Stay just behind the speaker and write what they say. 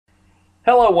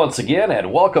Hello once again,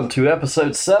 and welcome to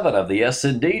episode 7 of the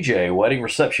SNDJ Wedding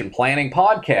Reception Planning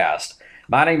Podcast.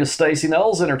 My name is Stacy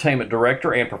Knowles, Entertainment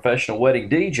Director and Professional Wedding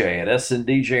DJ at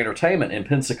SNDJ Entertainment in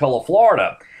Pensacola,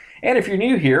 Florida. And if you're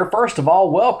new here, first of all,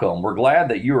 welcome. We're glad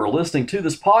that you are listening to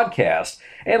this podcast,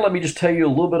 and let me just tell you a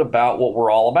little bit about what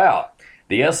we're all about.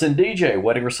 The SNDJ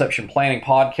Wedding Reception Planning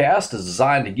Podcast is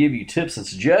designed to give you tips and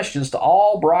suggestions to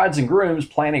all brides and grooms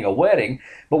planning a wedding,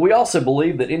 but we also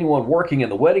believe that anyone working in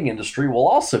the wedding industry will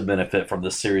also benefit from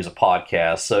this series of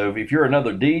podcasts. So if you're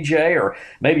another DJ or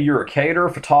maybe you're a caterer,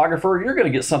 photographer, you're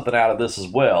going to get something out of this as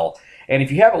well. And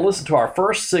if you haven't listened to our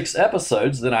first 6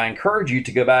 episodes, then I encourage you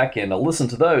to go back and listen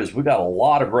to those. We've got a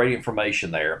lot of great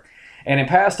information there. And in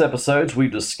past episodes,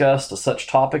 we've discussed such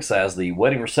topics as the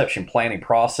wedding reception planning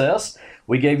process.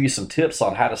 We gave you some tips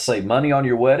on how to save money on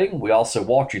your wedding. We also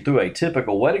walked you through a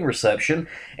typical wedding reception,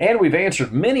 and we've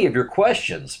answered many of your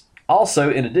questions. Also,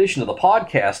 in addition to the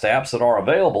podcast apps that are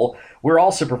available, we're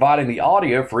also providing the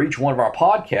audio for each one of our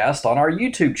podcasts on our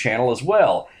YouTube channel as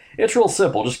well. It's real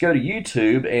simple. Just go to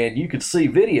YouTube and you can see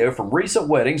video from recent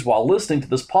weddings while listening to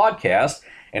this podcast.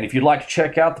 And if you'd like to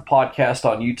check out the podcast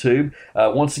on YouTube,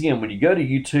 once again, when you go to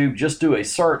YouTube, just do a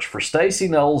search for Stacy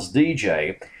Knowles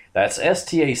DJ. That's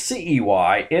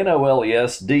STACEYNOLES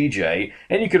DJ.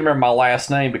 And you can remember my last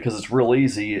name because it's real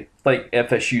easy. Think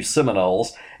FSU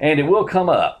Seminoles, and it will come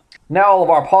up. Now all of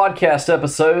our podcast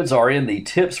episodes are in the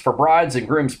Tips for Brides and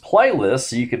Grooms playlist,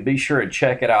 so you can be sure and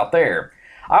check it out there.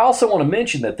 I also want to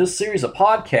mention that this series of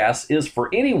podcasts is for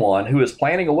anyone who is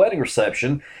planning a wedding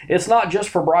reception. It's not just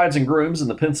for brides and grooms in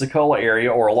the Pensacola area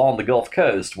or along the Gulf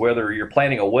Coast. Whether you're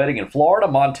planning a wedding in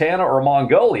Florida, Montana, or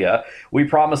Mongolia, we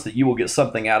promise that you will get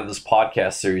something out of this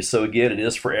podcast series. So again, it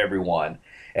is for everyone.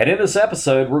 And in this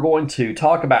episode, we're going to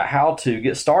talk about how to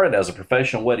get started as a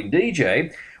professional wedding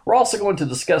DJ. We're also going to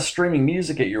discuss streaming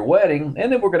music at your wedding,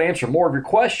 and then we're going to answer more of your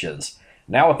questions.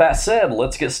 Now with that said,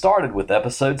 let's get started with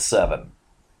episode 7.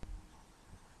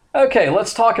 Okay,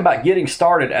 let's talk about getting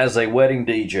started as a wedding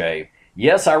DJ.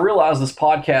 Yes, I realize this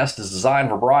podcast is designed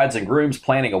for brides and grooms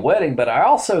planning a wedding, but I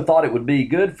also thought it would be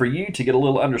good for you to get a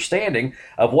little understanding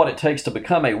of what it takes to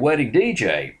become a wedding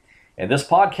DJ. And this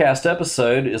podcast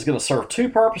episode is going to serve 2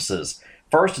 purposes.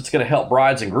 First, it's going to help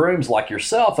brides and grooms like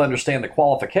yourself understand the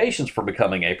qualifications for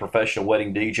becoming a professional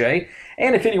wedding DJ.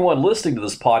 And if anyone listening to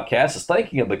this podcast is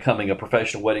thinking of becoming a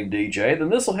professional wedding DJ, then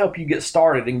this will help you get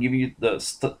started and give you the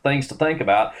things to think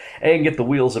about and get the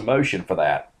wheels in motion for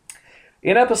that.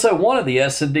 In episode 1 of the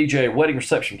SNDJ Wedding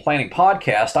Reception Planning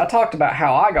Podcast, I talked about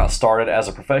how I got started as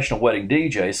a professional wedding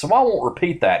DJ, so I won't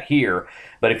repeat that here.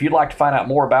 But if you'd like to find out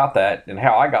more about that and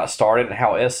how I got started and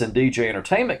how SNDJ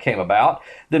Entertainment came about,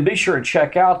 then be sure and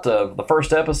check out the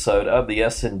first episode of the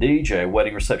SNDJ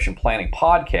Wedding Reception Planning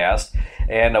Podcast.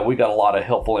 And we got a lot of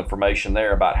helpful information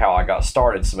there about how I got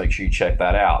started, so make sure you check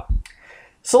that out.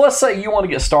 So let's say you want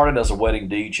to get started as a wedding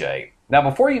DJ. Now,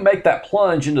 before you make that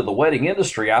plunge into the wedding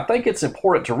industry, I think it's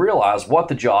important to realize what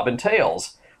the job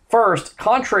entails. First,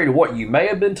 contrary to what you may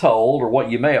have been told or what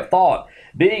you may have thought,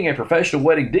 being a professional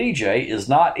wedding DJ is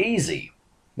not easy.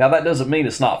 Now, that doesn't mean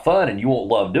it's not fun and you won't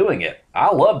love doing it.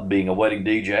 I love being a wedding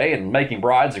DJ and making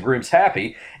brides and grooms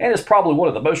happy, and it's probably one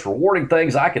of the most rewarding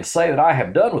things I can say that I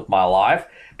have done with my life,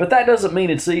 but that doesn't mean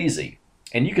it's easy.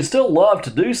 And you can still love to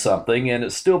do something and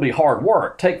it still be hard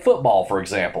work. Take football, for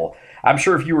example. I'm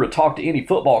sure if you were to talk to any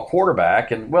football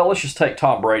quarterback, and well, let's just take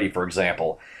Tom Brady, for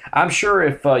example. I'm sure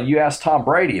if you ask Tom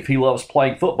Brady if he loves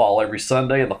playing football every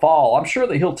Sunday in the fall, I'm sure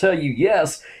that he'll tell you,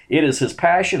 yes, it is his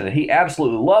passion and he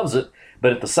absolutely loves it.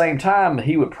 But at the same time,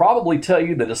 he would probably tell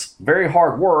you that it's very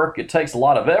hard work, it takes a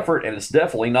lot of effort, and it's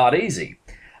definitely not easy.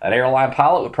 An airline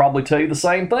pilot would probably tell you the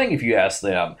same thing if you ask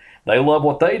them. They love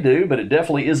what they do, but it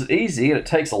definitely isn't easy, and it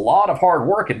takes a lot of hard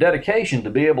work and dedication to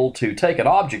be able to take an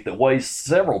object that weighs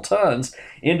several tons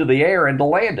into the air and to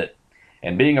land it.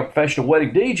 And being a professional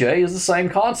wedding DJ is the same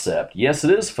concept. Yes, it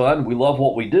is fun, we love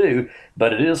what we do,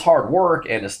 but it is hard work,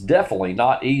 and it's definitely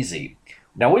not easy.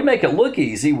 Now, we make it look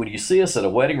easy when you see us at a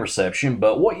wedding reception,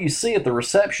 but what you see at the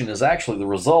reception is actually the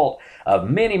result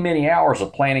of many, many hours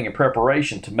of planning and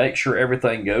preparation to make sure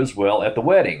everything goes well at the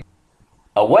wedding.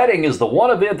 A wedding is the one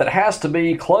event that has to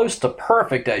be close to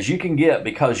perfect as you can get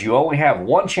because you only have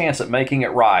one chance at making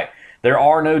it right. There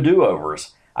are no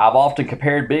do-overs. I've often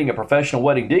compared being a professional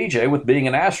wedding DJ with being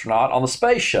an astronaut on the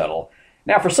space shuttle.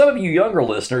 Now, for some of you younger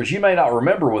listeners, you may not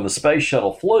remember when the space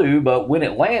shuttle flew, but when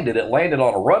it landed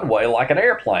on a runway like an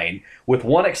airplane, with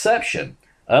one exception.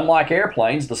 Unlike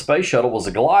airplanes, the space shuttle was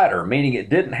a glider, meaning it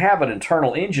didn't have an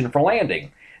internal engine for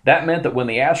landing. That meant that when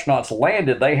the astronauts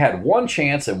landed, they had one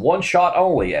chance and one shot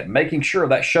only at making sure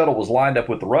that shuttle was lined up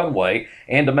with the runway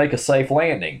and to make a safe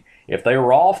landing. If they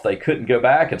were off, they couldn't go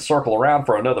back and circle around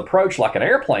for another approach like an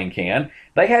airplane can.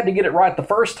 They had to get it right the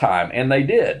first time, and they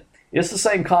did. It's the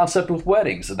same concept with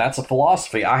weddings, and that's a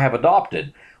philosophy I have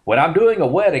adopted. When I'm doing a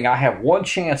wedding, I have one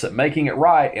chance at making it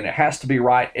right, and it has to be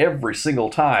right every single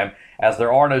time, as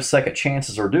there are no second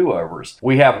chances or do-overs.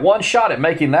 We have one shot at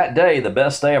making that day the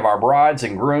best day of our brides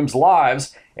and grooms'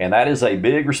 lives, and that is a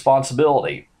big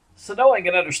responsibility. So knowing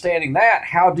and understanding that,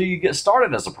 how do you get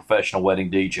started as a professional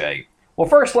wedding DJ? Well,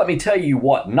 first let me tell you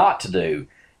what not to do.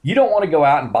 You don't want to go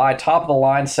out and buy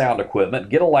top-of-the-line sound equipment,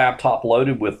 get a laptop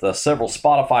loaded with several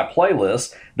Spotify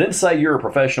playlists, then say you're a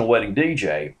professional wedding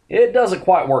DJ. It doesn't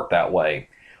quite work that way.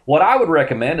 What I would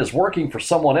recommend is working for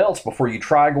someone else before you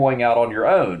try going out on your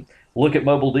own. Look at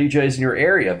mobile DJs in your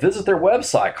area, visit their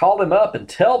website, call them up and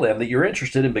tell them that you're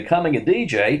interested in becoming a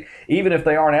DJ, even if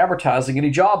they aren't advertising any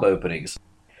job openings.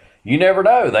 You never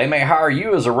know, they may hire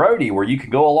you as a roadie where you can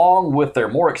go along with their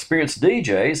more experienced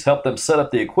DJs, help them set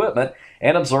up the equipment,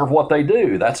 and observe what they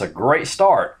do. That's a great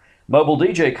start. Mobile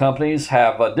DJ companies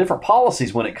have different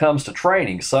policies when it comes to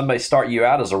training. Some may start you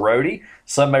out as a roadie,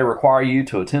 some may require you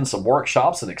to attend some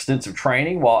workshops and extensive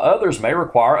training, while others may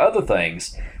require other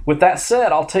things. With that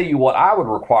said, I'll tell you what I would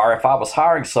require if I was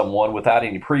hiring someone without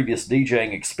any previous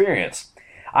DJing experience.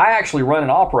 I actually run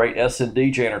and operate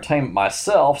SNDJ Entertainment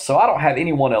myself, so I don't have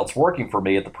anyone else working for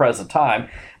me at the present time,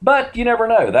 but you never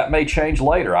know, that may change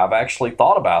later. I've actually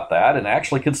thought about that and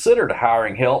actually considered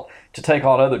hiring help to take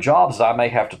on other jobs that I may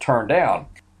have to turn down.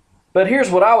 But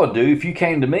here's what I would do if you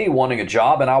came to me wanting a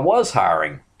job and I was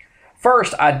hiring.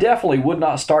 First, I definitely would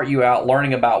not start you out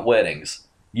learning about weddings.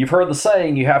 You've heard the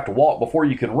saying, you have to walk before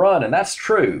you can run, and that's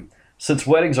true. Since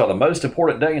weddings are the most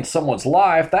important day in someone's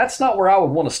life, that's not where I would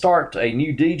want to start a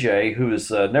new DJ who has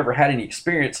never had any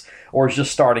experience or is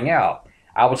just starting out.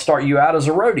 I would start you out as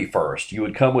a roadie first. You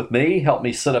would come with me, help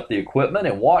me set up the equipment,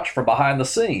 and watch from behind the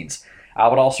scenes. I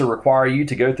would also require you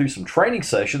to go through some training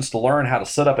sessions to learn how to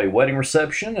set up a wedding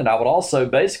reception, and I would also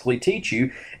basically teach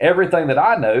you everything that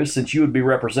I know since you would be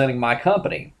representing my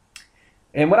company.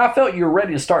 And when I felt you were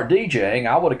ready to start DJing,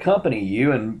 I would accompany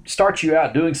you and start you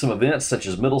out doing some events such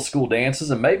as middle school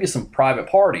dances and maybe some private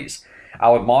parties. I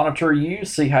would monitor you,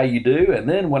 see how you do, and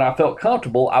then when I felt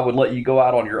comfortable, I would let you go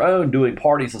out on your own doing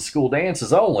parties and school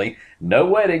dances only, no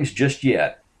weddings just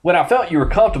yet. When I felt you were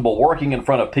comfortable working in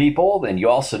front of people, and you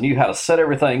also knew how to set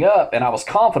everything up, and I was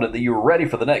confident that you were ready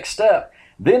for the next step,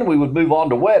 then we would move on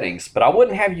to weddings, but I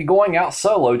wouldn't have you going out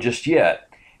solo just yet.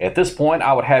 At this point,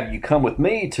 I would have you come with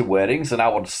me to weddings, and I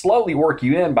would slowly work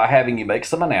you in by having you make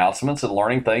some announcements and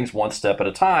learning things one step at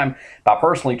a time by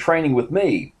personally training with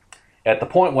me. At the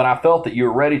point when I felt that you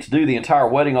were ready to do the entire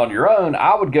wedding on your own,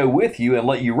 I would go with you and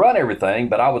let you run everything,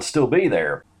 but I would still be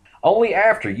there. Only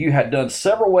after you had done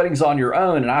several weddings on your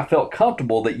own and I felt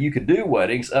comfortable that you could do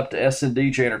weddings up to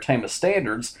SNDJ Entertainment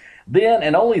standards, then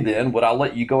and only then would I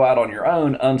let you go out on your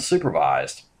own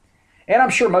unsupervised. And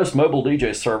I'm sure most mobile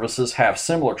DJ services have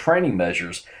similar training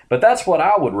measures, but that's what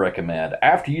I would recommend.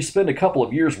 After you spend a couple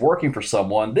of years working for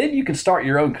someone, then you can start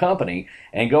your own company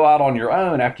and go out on your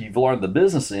own after you've learned the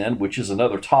business end, which is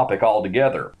another topic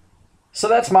altogether. So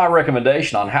that's my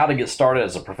recommendation on how to get started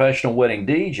as a professional wedding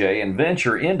DJ and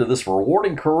venture into this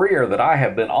rewarding career that I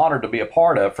have been honored to be a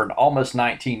part of for almost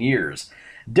 19 years.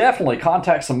 Definitely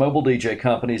contact some mobile DJ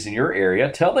companies in your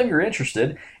area, tell them you're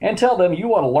interested, and tell them you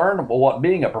want to learn what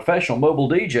being a professional mobile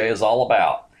DJ is all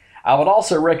about. I would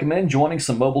also recommend joining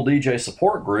some mobile DJ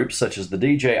support groups such as the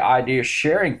DJ Idea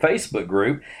Sharing Facebook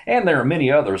group, and there are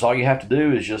many others. All you have to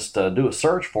do is just do a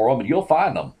search for them and you'll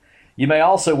find them. You may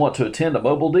also want to attend a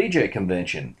mobile DJ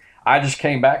convention. I just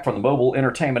came back from the Mobile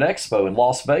Entertainment Expo in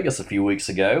Las Vegas a few weeks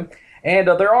ago, and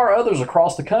there are others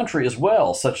across the country as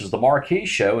well, such as the Marquee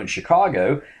Show in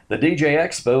Chicago, the DJ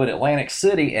Expo in Atlantic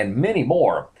City, and many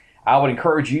more. I would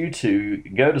encourage you to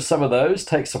go to some of those,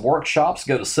 take some workshops,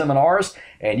 go to seminars,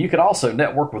 and you can also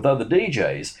network with other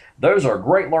DJs. Those are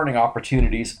great learning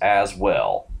opportunities as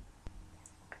well.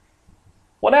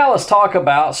 Well, now let's talk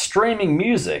about streaming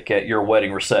music at your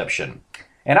wedding reception.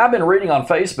 And I've been reading on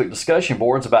Facebook discussion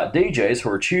boards about DJs who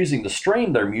are choosing to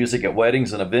stream their music at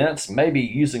weddings and events, maybe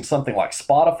using something like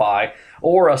Spotify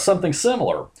or something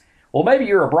similar. Well, maybe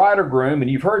you're a bride or groom and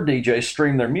you've heard DJs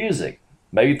stream their music.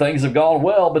 Maybe things have gone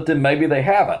well, but then maybe they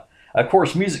haven't. Of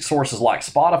course, music sources like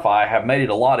Spotify have made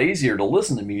it a lot easier to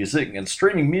listen to music, and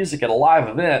streaming music at a live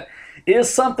event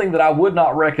is something that I would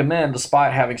not recommend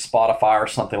despite having Spotify or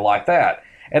something like that.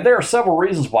 And there are several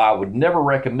reasons why I would never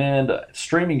recommend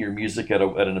streaming your music at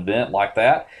an event like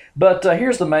that. But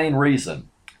here's the main reason.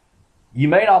 You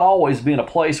may not always be in a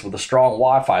place with a strong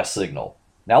Wi-Fi signal.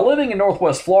 Now, living in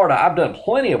Northwest Florida, I've done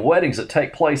plenty of weddings that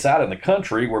take place out in the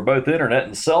country where both internet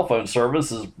and cell phone service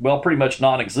is, well, pretty much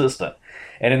non-existent.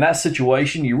 And in that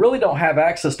situation, you really don't have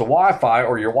access to Wi-Fi,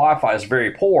 or your Wi-Fi is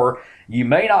very poor. You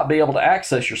may not be able to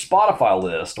access your Spotify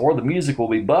list, or the music will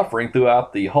be buffering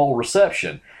throughout the whole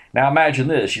reception. Now imagine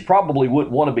this, you probably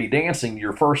wouldn't want to be dancing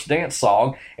your first dance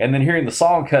song and then hearing the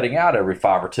song cutting out every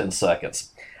 5 or 10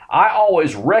 seconds. I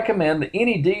always recommend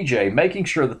any DJ making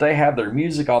sure that they have their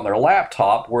music on their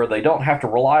laptop where they don't have to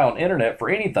rely on internet for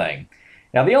anything.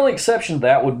 Now, the only exception to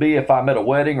that would be if I'm at a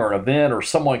wedding or an event or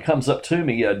someone comes up to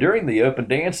me during the open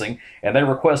dancing and they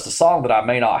request a song that I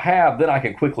may not have, then I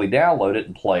can quickly download it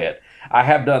and play it. I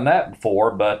have done that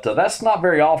before, but that's not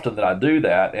very often that I do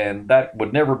that, and that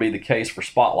would never be the case for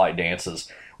spotlight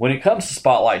dances. When it comes to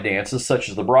spotlight dances, such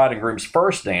as the bride and groom's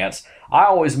first dance, I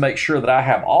always make sure that I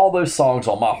have all those songs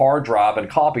on my hard drive and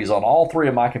copies on all 3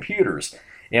 of my computers.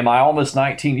 In my almost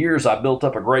 19 years, I've built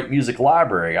up a great music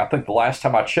library. I think the last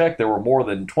time I checked, there were more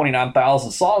than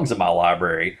 29,000 songs in my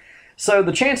library. So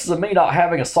the chances of me not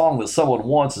having a song that someone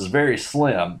wants is very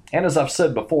slim. And as I've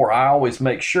said before, I always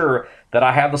make sure that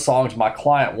I have the songs my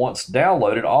client wants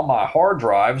downloaded on my hard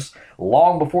drives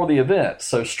long before the event.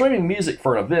 So streaming music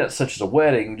for an event such as a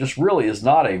wedding just really is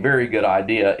not a very good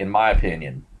idea in my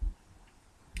opinion.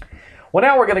 Well,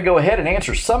 now we're going to go ahead and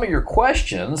answer some of your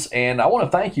questions, and I want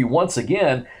to thank you once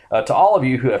again to all of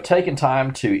you who have taken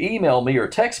time to email me or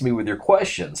text me with your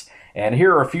questions. And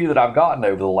here are a few that I've gotten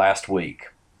over the last week.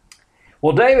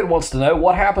 Well, David wants to know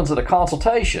what happens at a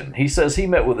consultation. He says he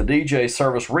met with a DJ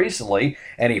service recently,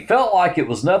 and he felt like it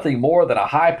was nothing more than a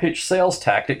high-pitched sales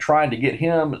tactic trying to get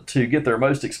him to get their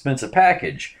most expensive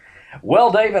package. Well,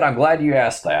 David, I'm glad you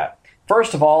asked that.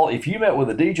 First of all, if you met with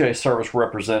a DJ service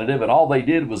representative and all they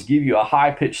did was give you a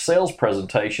high-pitched sales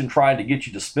presentation trying to get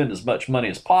you to spend as much money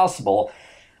as possible,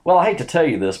 well, I hate to tell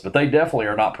you this, but they definitely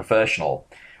are not professional.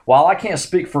 While I can't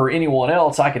speak for anyone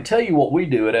else, I can tell you what we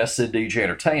do at SCID DJ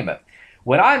Entertainment.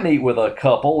 When I meet with a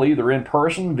couple, either in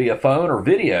person, via phone, or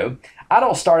video, I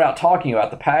don't start out talking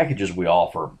about the packages we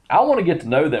offer. I want to get to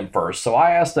know them first, so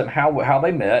I ask them how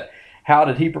they met, how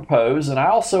did he propose, and I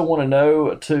also want to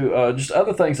know just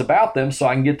other things about them so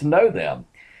I can get to know them.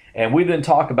 And we then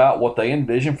talk about what they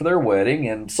envision for their wedding,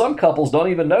 and some couples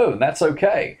don't even know, and that's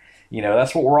okay. You know,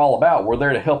 that's what we're all about. We're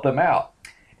there to help them out.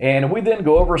 And we then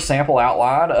go over a sample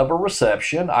outline of a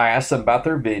reception. I ask them about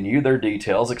their venue, their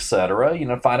details,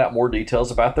 etc., find out more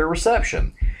details about their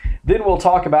reception. Then we'll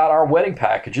talk about our wedding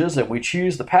packages, and we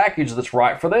choose the package that's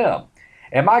right for them.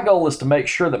 And my goal is to make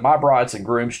sure that my brides and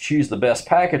grooms choose the best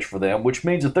package for them, which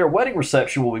means that their wedding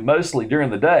reception will be mostly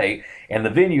during the day and the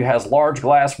venue has large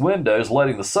glass windows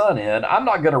letting the sun in. I'm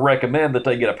not going to recommend that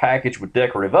they get a package with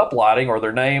decorative uplighting or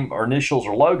their name or initials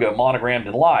or logo monogrammed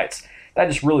in lights. That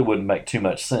just really wouldn't make too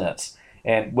much sense.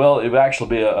 And, well, it would actually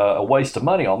be a waste of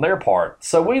money on their part.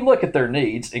 So we look at their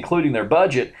needs, including their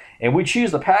budget, and we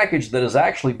choose the package that is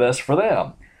actually best for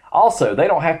them. Also, they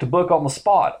don't have to book on the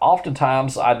spot.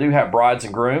 Oftentimes, I do have brides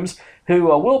and grooms who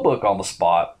will book on the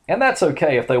spot, and that's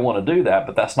okay if they want to do that,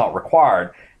 but that's not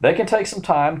required. They can take some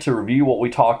time to review what we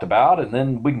talked about, and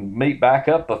then we can meet back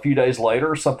up a few days later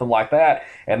or something like that,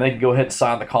 and they can go ahead and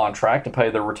sign the contract and pay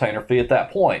their retainer fee at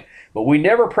that point. But we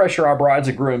never pressure our brides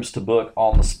and grooms to book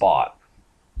on the spot.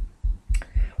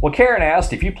 Well, Karen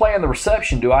asked, if you plan the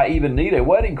reception, do I even need a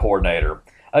wedding coordinator?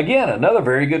 Again, another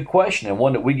very good question and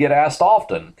one that we get asked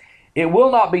often. It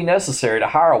will not be necessary to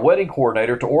hire a wedding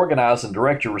coordinator to organize and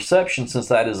direct your reception, since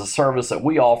that is a service that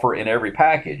we offer in every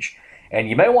package. And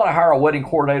you may want to hire a wedding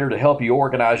coordinator to help you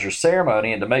organize your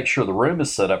ceremony and to make sure the room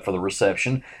is set up for the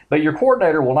reception, but your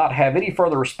coordinator will not have any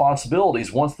further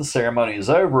responsibilities once the ceremony is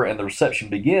over and the reception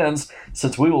begins,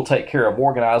 since we will take care of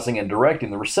organizing and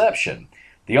directing the reception.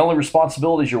 The only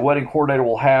responsibilities your wedding coordinator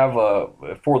will have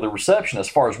for the reception, as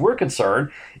far as we're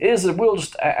concerned, is that we'll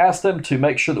just ask them to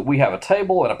make sure that we have a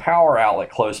table and a power outlet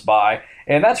close by,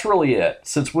 and that's really it.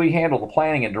 Since we handle the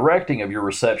planning and directing of your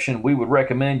reception, we would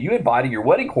recommend you inviting your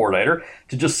wedding coordinator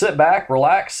to just sit back,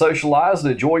 relax, socialize,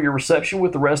 and enjoy your reception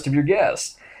with the rest of your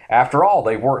guests. After all,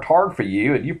 they've worked hard for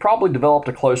you, and you've probably developed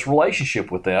a close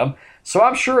relationship with them, so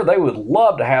I'm sure they would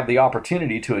love to have the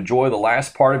opportunity to enjoy the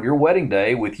last part of your wedding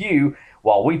day with you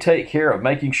while we take care of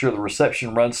making sure the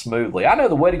reception runs smoothly. I know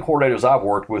the wedding coordinators I've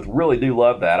worked with really do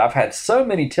love that. I've had so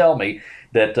many tell me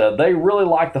that they really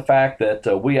like the fact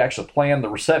that we actually plan the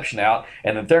reception out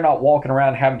and that they're not walking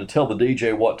around having to tell the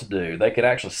DJ what to do. They can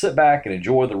actually sit back and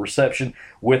enjoy the reception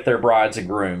with their brides and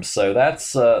grooms. So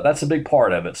that's a big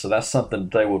part of it. So that's something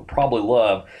that they would probably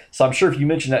love. So I'm sure if you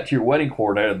mention that to your wedding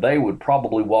coordinator, they would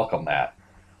probably welcome that.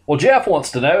 Well, Jeff wants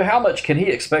to know, how much can he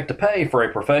expect to pay for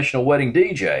a professional wedding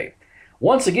DJ?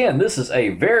 Once again, this is a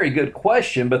very good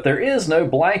question, but there is no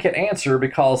blanket answer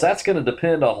because that's going to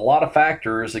depend on a lot of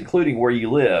factors, including where you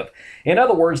live. In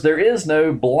other words, there is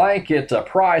no blanket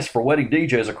price for wedding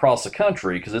DJs across the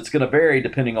country because it's going to vary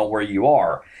depending on where you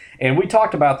are. And we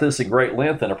talked about this in great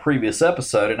length in a previous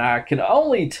episode, and I can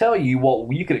only tell you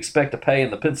what you can expect to pay in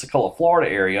the Pensacola,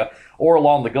 Florida area or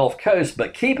along the Gulf Coast,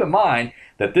 but keep in mind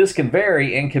that this can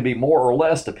vary and can be more or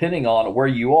less depending on where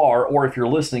you are or if you're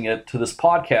listening to this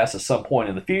podcast at some point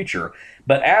in the future.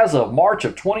 But as of March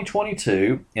of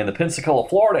 2022, in the Pensacola,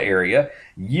 Florida area,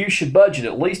 you should budget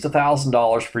at least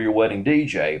 $1,000 for your wedding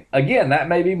DJ. Again, that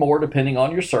may be more depending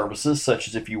on your services, such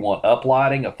as if you want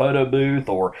uplighting, a photo booth,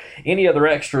 or any other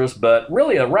extras, but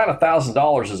really around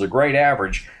 $1,000 is a great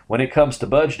average when it comes to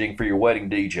budgeting for your wedding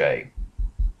DJ.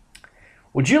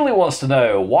 Well, Julie wants to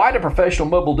know, why do professional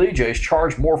mobile DJs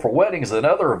charge more for weddings than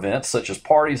other events such as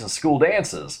parties and school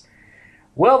dances?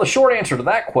 Well, the short answer to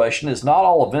that question is not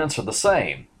all events are the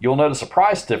same. You'll notice a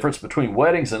price difference between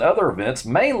weddings and other events,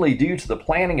 mainly due to the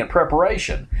planning and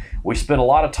preparation. We spend a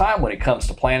lot of time when it comes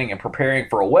to planning and preparing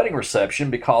for a wedding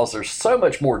reception because there's so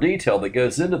much more detail that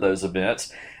goes into those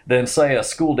events than, say, a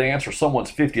school dance or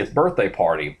someone's 50th birthday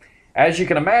party. As you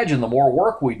can imagine, the more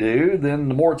work we do, then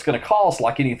the more it's going to cost,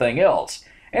 like anything else.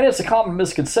 And it's a common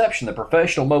misconception that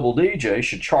professional mobile DJs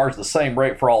should charge the same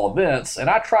rate for all events, and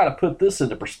I try to put this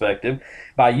into perspective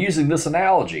by using this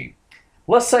analogy.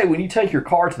 Let's say when you take your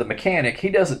car to the mechanic, he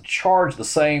doesn't charge the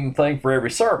same thing for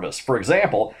every service. For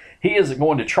example, he isn't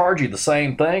going to charge you the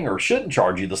same thing, or shouldn't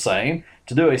charge you the same,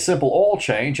 to do a simple oil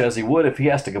change as he would if he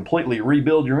has to completely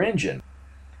rebuild your engine.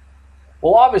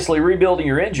 Well, obviously, rebuilding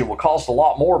your engine will cost a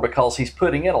lot more because he's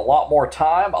putting in a lot more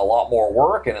time, a lot more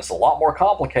work, and it's a lot more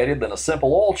complicated than a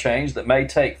simple oil change that may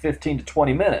take 15 to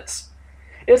 20 minutes.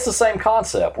 It's the same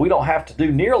concept. We don't have to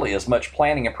do nearly as much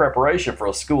planning and preparation for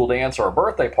a school dance or a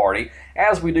birthday party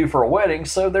as we do for a wedding,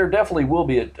 so there definitely will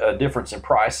be a difference in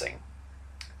pricing.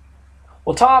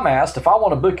 Well, Tom asked, if I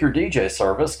want to book your DJ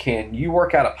service, can you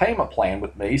work out a payment plan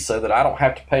with me so that I don't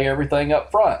have to pay everything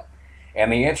up front? And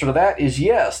the answer to that is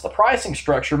yes. The pricing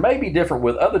structure may be different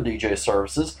with other DJ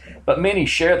services, but many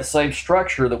share the same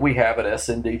structure that we have at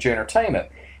SNDJ Entertainment.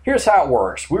 Here's how it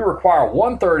works. We require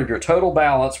 1/3 of your total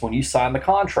balance when you sign the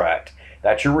contract.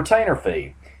 That's your retainer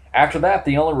fee. After that,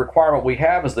 the only requirement we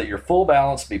have is that your full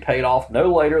balance be paid off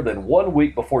no later than 1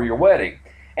 week before your wedding.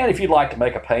 And if you'd like to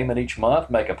make a payment each month,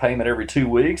 make a payment every 2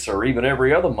 weeks, or even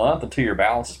every other month until your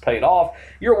balance is paid off,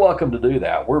 you're welcome to do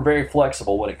that. We're very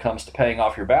flexible when it comes to paying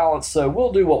off your balance, so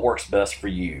we'll do what works best for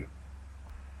you.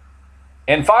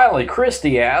 And finally,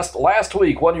 Christy asked, last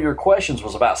week one of your questions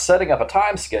was about setting up a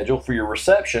time schedule for your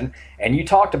reception, and you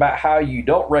talked about how you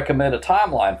don't recommend a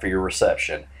timeline for your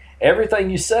reception. Everything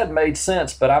you said made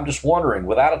sense, but I'm just wondering,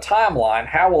 without a timeline,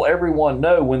 how will everyone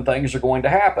know when things are going to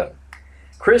happen?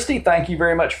 Christy, thank you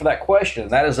very much for that question.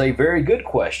 That is a very good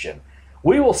question.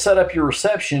 We will set up your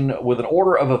reception with an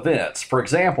order of events. For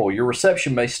example, your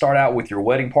reception may start out with your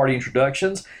wedding party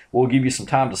introductions. We'll give you some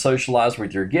time to socialize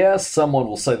with your guests. Someone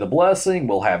will say the blessing.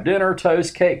 We'll have dinner,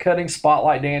 toast, cake cutting,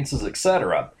 spotlight dances,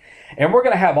 etc. And we're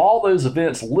going to have all those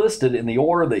events listed in the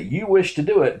order that you wish to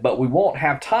do it, but we won't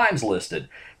have times listed.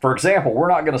 For example, we're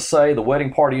not going to say the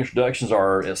wedding party introductions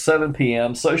are at 7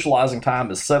 p.m., socializing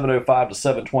time is 7:05 to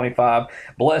 7:25,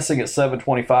 blessing at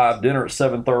 7:25, dinner at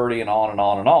 7:30, and on and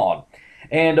on and on.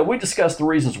 And we discussed the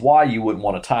reasons why you wouldn't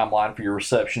want a timeline for your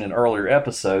reception in earlier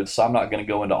episodes, so I'm not going to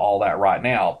go into all that right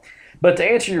now. But to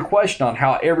answer your question on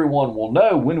how everyone will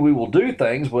know when we will do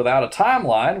things without a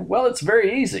timeline, well, it's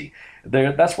very easy.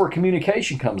 That's where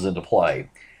communication comes into play.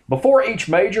 Before each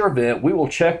major event, we will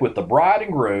check with the bride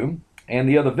and groom and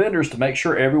the other vendors to make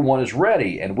sure everyone is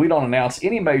ready. And we don't announce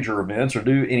any major events or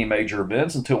do any major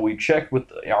events until we check with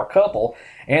our couple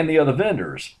and the other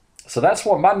vendors. So that's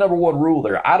what my number one rule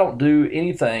there. I don't do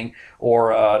anything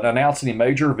or announce any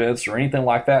major events or anything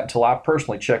like that until I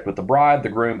personally check with the bride, the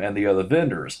groom, and the other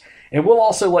vendors. And we'll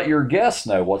also let your guests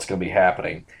know what's going to be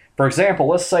happening. For example,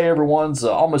 let's say everyone's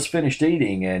almost finished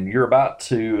eating and you're about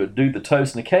to do the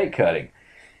toast and the cake cutting.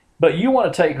 But you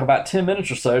want to take about 10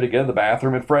 minutes or so to go to the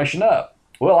bathroom and freshen up.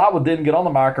 Well, I would then get on the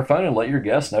microphone and let your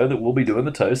guests know that we'll be doing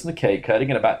the toast and the cake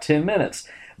cutting in about 10 minutes.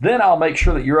 Then I'll make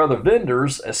sure that your other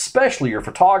vendors, especially your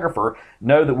photographer,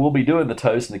 know that we'll be doing the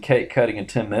toast and the cake cutting in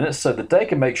 10 minutes so that they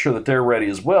can make sure that they're ready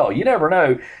as well. You never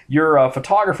know, your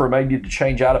photographer may need to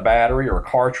change out a battery or a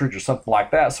cartridge or something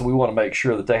like that, so we want to make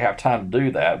sure that they have time to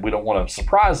do that. We don't want to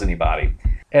surprise anybody.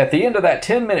 At the end of that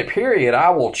 10-minute period,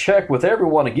 I will check with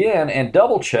everyone again and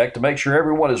double check to make sure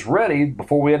everyone is ready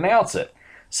before we announce it.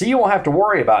 So you won't have to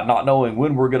worry about not knowing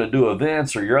when we're going to do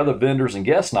events or your other vendors and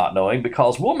guests not knowing,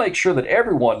 because we'll make sure that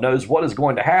everyone knows what is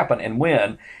going to happen and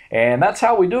when. And that's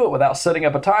how we do it without setting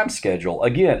up a time schedule.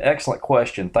 Again, excellent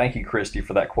question. Thank you, Christy,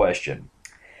 for that question.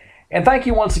 And thank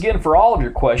you once again for all of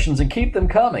your questions, and keep them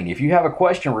coming. If you have a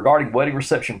question regarding wedding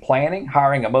reception planning,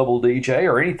 hiring a mobile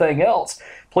DJ, or anything else,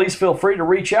 please feel free to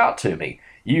reach out to me.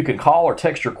 You can call or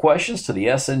text your questions to the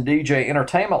SNDJ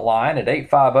Entertainment line at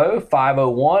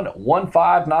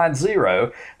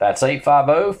 850-501-1590. That's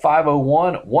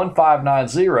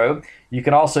 850-501-1590. You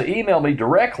can also email me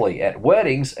directly at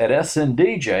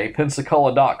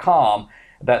weddings@sndjpensacola.com.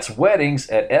 That's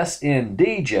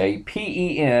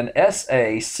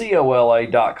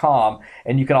weddings@sndjpensacola.com.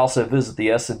 And you can also visit the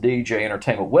SNDJ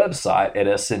Entertainment website at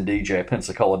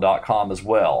sndjpensacola.com as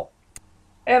well.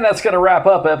 And that's going to wrap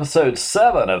up episode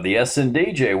 7 of the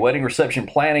SNDJ Wedding Reception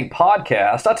Planning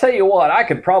Podcast. I tell you what, I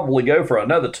could probably go for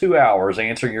another 2 hours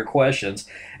answering your questions,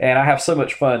 and I have so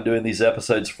much fun doing these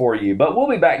episodes for you. But we'll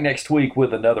be back next week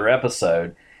with another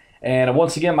episode. And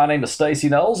once again, my name is Stacy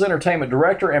Knowles, Entertainment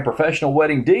Director and Professional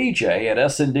Wedding DJ at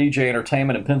SNDJ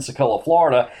Entertainment in Pensacola,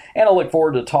 Florida. And I look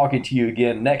forward to talking to you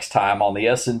again next time on the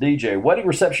SNDJ Wedding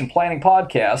Reception Planning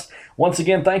Podcast. Once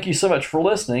again, thank you so much for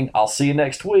listening. I'll see you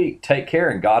next week. Take care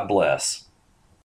and God bless.